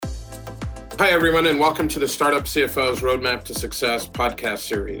Hi, everyone, and welcome to the Startup CFOs Roadmap to Success podcast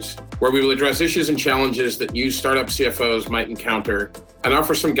series, where we will address issues and challenges that new startup CFOs might encounter and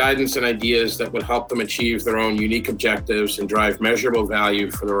offer some guidance and ideas that would help them achieve their own unique objectives and drive measurable value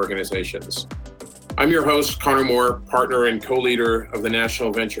for their organizations. I'm your host, Conor Moore, partner and co-leader of the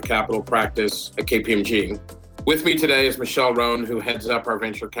National Venture Capital Practice at KPMG. With me today is Michelle Wroan, who heads up our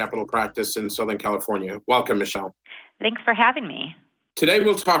venture capital practice in Southern California. Welcome, Michelle. Thanks for having me. Today,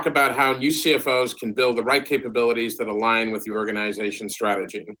 we'll talk about how new CFOs can build the right capabilities that align with the organization's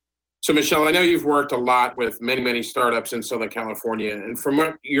strategy. So, Michelle, I know you've worked a lot with many startups in Southern California. And from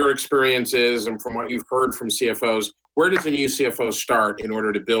what your experience is and from what you've heard from CFOs, where does a new CFO start in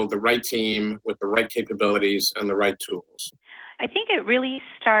order to build the right team with the right capabilities and the right tools? I think it really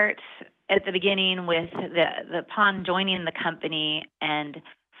starts at the beginning with upon joining the company and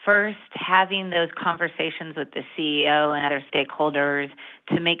first having those conversations with the CEO and other stakeholders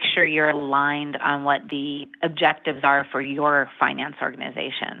to make sure you're aligned on what the objectives are for your finance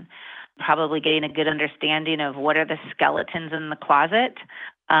organization. Probably getting a good understanding of what are the skeletons in the closet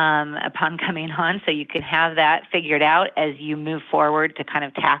upon coming on, so you can have that figured out as you move forward to kind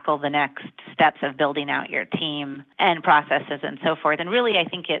of tackle the next steps of building out your team and processes and so forth. And really, I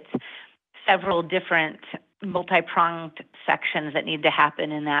think it's several different multi-pronged sections that need to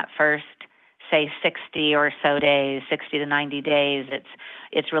happen in that first, say, 60 or so days, 60 to 90 days.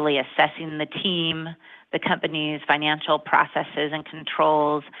 It's really assessing the team, the company's financial processes and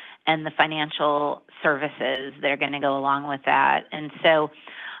controls, and the financial services that are going to go along with that. And so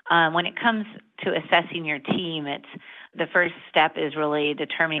when it comes to assessing your team, it's the first step is really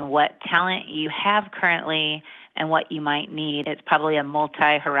determining what talent you have currently and what you might need. It's probably a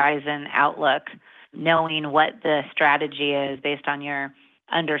multi-horizon outlook, knowing what the strategy is based on your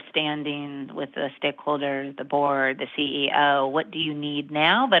understanding with the stakeholders, the board, the CEO. What do you need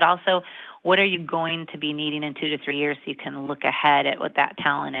now? But also, what are you going to be needing in 2 to 3 years so you can look ahead at what that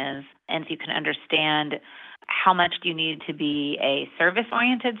talent is? And so you can understand how much do you need to be a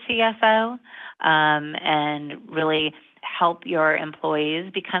service-oriented CFO and really help your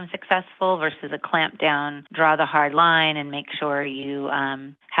employees become successful versus a clamp down, draw the hard line, and make sure you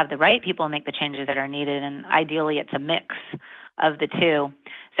have the right people make the changes that are needed. And ideally, it's a mix of the two.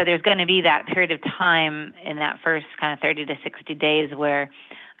 So there's going to be that period of time in that first kind of 30 to 60 days where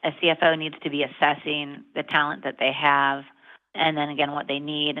a CFO needs to be assessing the talent that they have and then again what they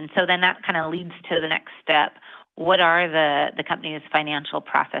need. And so then that kind of leads to the next step. What are the company's financial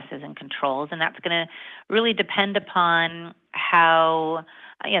processes and controls? And that's going to really depend upon how,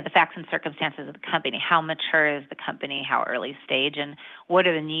 the facts and circumstances of the company. How mature is the company? How early stage? And what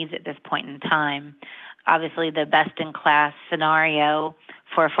are the needs at this point in time? Obviously, the best-in-class scenario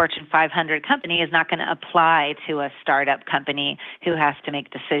for a Fortune 500 company is not going to apply to a startup company who has to make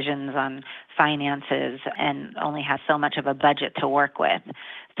decisions on finances and only has so much of a budget to work with.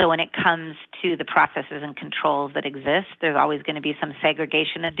 So when it comes to the processes and controls that exist, there's always going to be some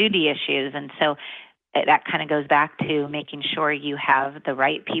segregation of duty issues. And so that kind of goes back to making sure you have the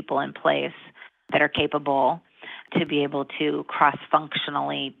right people in place that are capable to be able to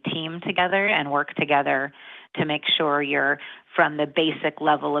cross-functionally team together and work together to make sure you're from the basic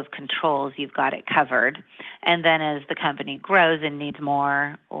level of controls, you've got it covered. And then as the company grows and needs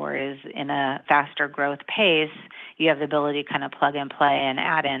more or is in a faster growth pace, you have the ability to kind of plug and play and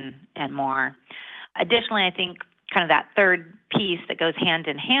add in and more. Additionally, I think kind of that third piece that goes hand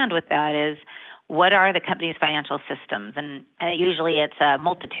in hand with that is what are the company's financial systems? And usually it's a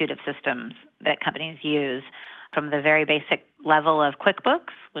multitude of systems that companies use, from the very basic level of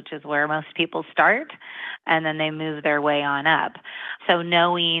QuickBooks, which is where most people start, and then they move their way on up. So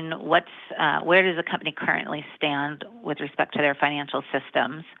knowing where does the company currently stand with respect to their financial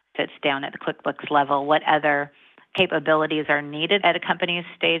systems, if it's down at the QuickBooks level, what other capabilities are needed at a company's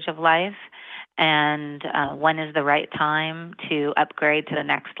stage of life, and when is the right time to upgrade to the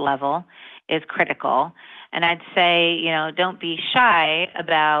next level is critical. And I'd say, don't be shy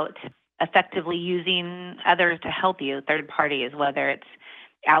about effectively using others to help you, third parties, whether it's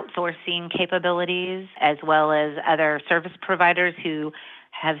outsourcing capabilities as well as other service providers who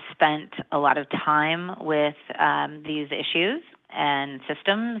have spent a lot of time with these issues and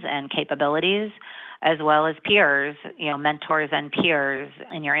systems and capabilities, as well as peers, mentors and peers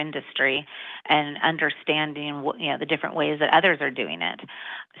in your industry, and understanding the different ways that others are doing it.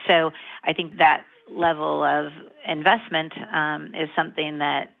 So I think that level of investment is something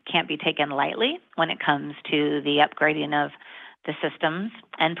that can't be taken lightly when it comes to the upgrading of the systems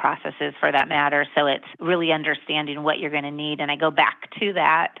and processes for that matter. So it's really understanding what you're going to need. And I go back to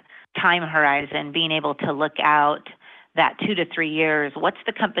that time horizon, being able to look out that 2 to 3 years. What's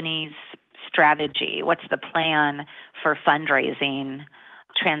the company's strategy? What's the plan for fundraising,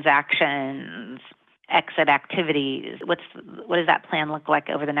 transactions, exit activities? What does that plan look like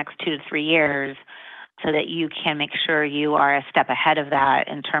over the next 2 to 3 years so that you can make sure you are a step ahead of that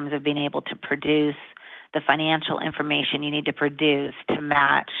in terms of being able to produce the financial information you need to produce to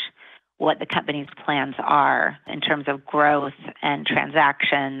match what the company's plans are in terms of growth and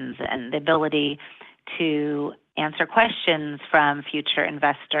transactions and the ability to answer questions from future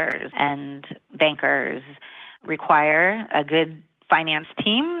investors and bankers require a good finance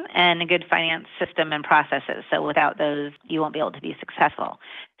team and a good finance system and processes. So without those, you won't be able to be successful.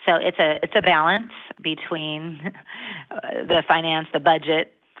 So it's a balance between the finance, the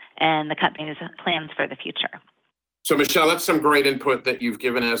budget, and the company's plans for the future. So Michelle, that's some great input that you've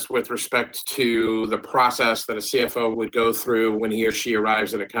given us with respect to the process that a CFO would go through when he or she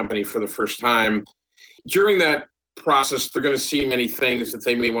arrives at a company for the first time. During that process, they're going to see many things that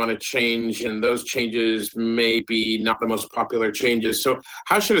they may want to change, and those changes may be not the most popular changes. So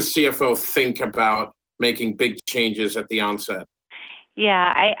how should a CFO think about making big changes at the onset?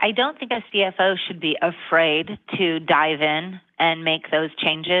 Yeah, I don't think a CFO should be afraid to dive in and make those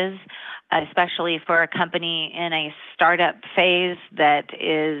changes, especially for a company in a startup phase that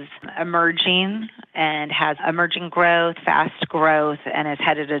is emerging and has emerging growth, fast growth, and is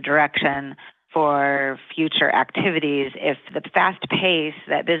headed a direction for future activities. If the fast pace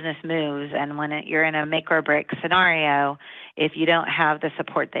that business moves and when you're in a make or break scenario, if you don't have the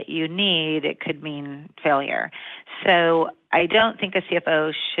support that you need, it could mean failure. So I don't think a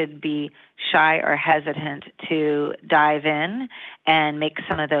CFO should be shy or hesitant to dive in and make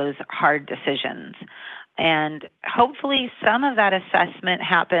some of those hard decisions. And hopefully some of that assessment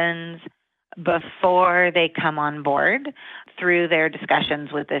happens before they come on board through their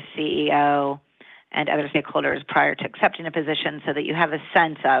discussions with the CEO and other stakeholders prior to accepting a position so that you have a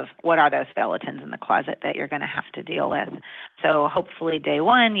sense of what are those skeletons in the closet that you're going to have to deal with. So hopefully day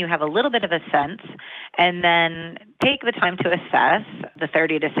one, you have a little bit of a sense and then take the time to assess the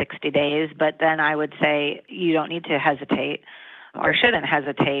 30 to 60 days. But then I would say you don't need to hesitate or shouldn't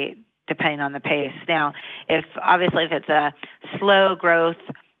hesitate depending on the pace. Now, if it's a slow growth,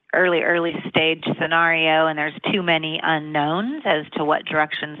 early stage scenario and there's too many unknowns as to what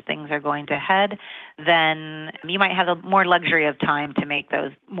directions things are going to head, then you might have a more luxury of time to make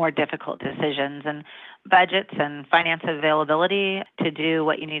those more difficult decisions. And budgets and finance availability to do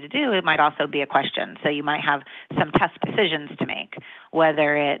what you need to do, it might also be a question. So you might have some tough decisions to make,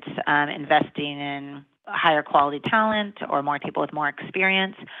 whether it's investing in higher quality talent or more people with more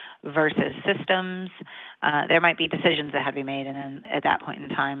experience versus systems. There might be decisions that have to be made, and then at that point in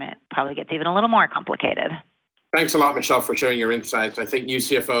time, it probably gets even a little more complicated. Thanks a lot, Michelle, for sharing your insights. I think new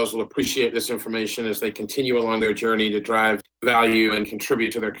CFOs will appreciate this information as they continue along their journey to drive value and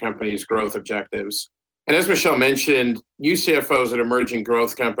contribute to their company's growth objectives. And as Michelle mentioned, new CFOs at emerging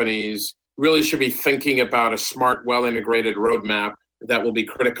growth companies really should be thinking about a smart, well-integrated roadmap that will be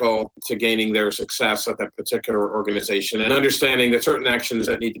critical to gaining their success at that particular organization, and understanding that certain actions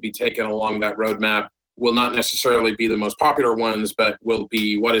that need to be taken along that roadmap will not necessarily be the most popular ones, but will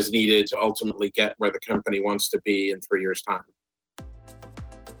be what is needed to ultimately get where the company wants to be in 3 years' time.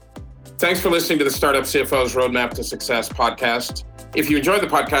 Thanks for listening to the Startup CFO's Roadmap to Success podcast. If you enjoyed the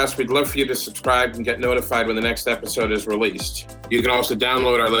podcast, we'd love for you to subscribe and get notified when the next episode is released. You can also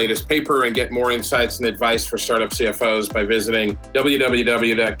download our latest paper and get more insights and advice for startup CFOs by visiting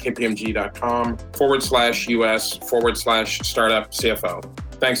www.kpmg.com/US/startup CFO.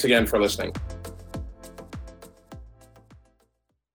 Thanks again for listening.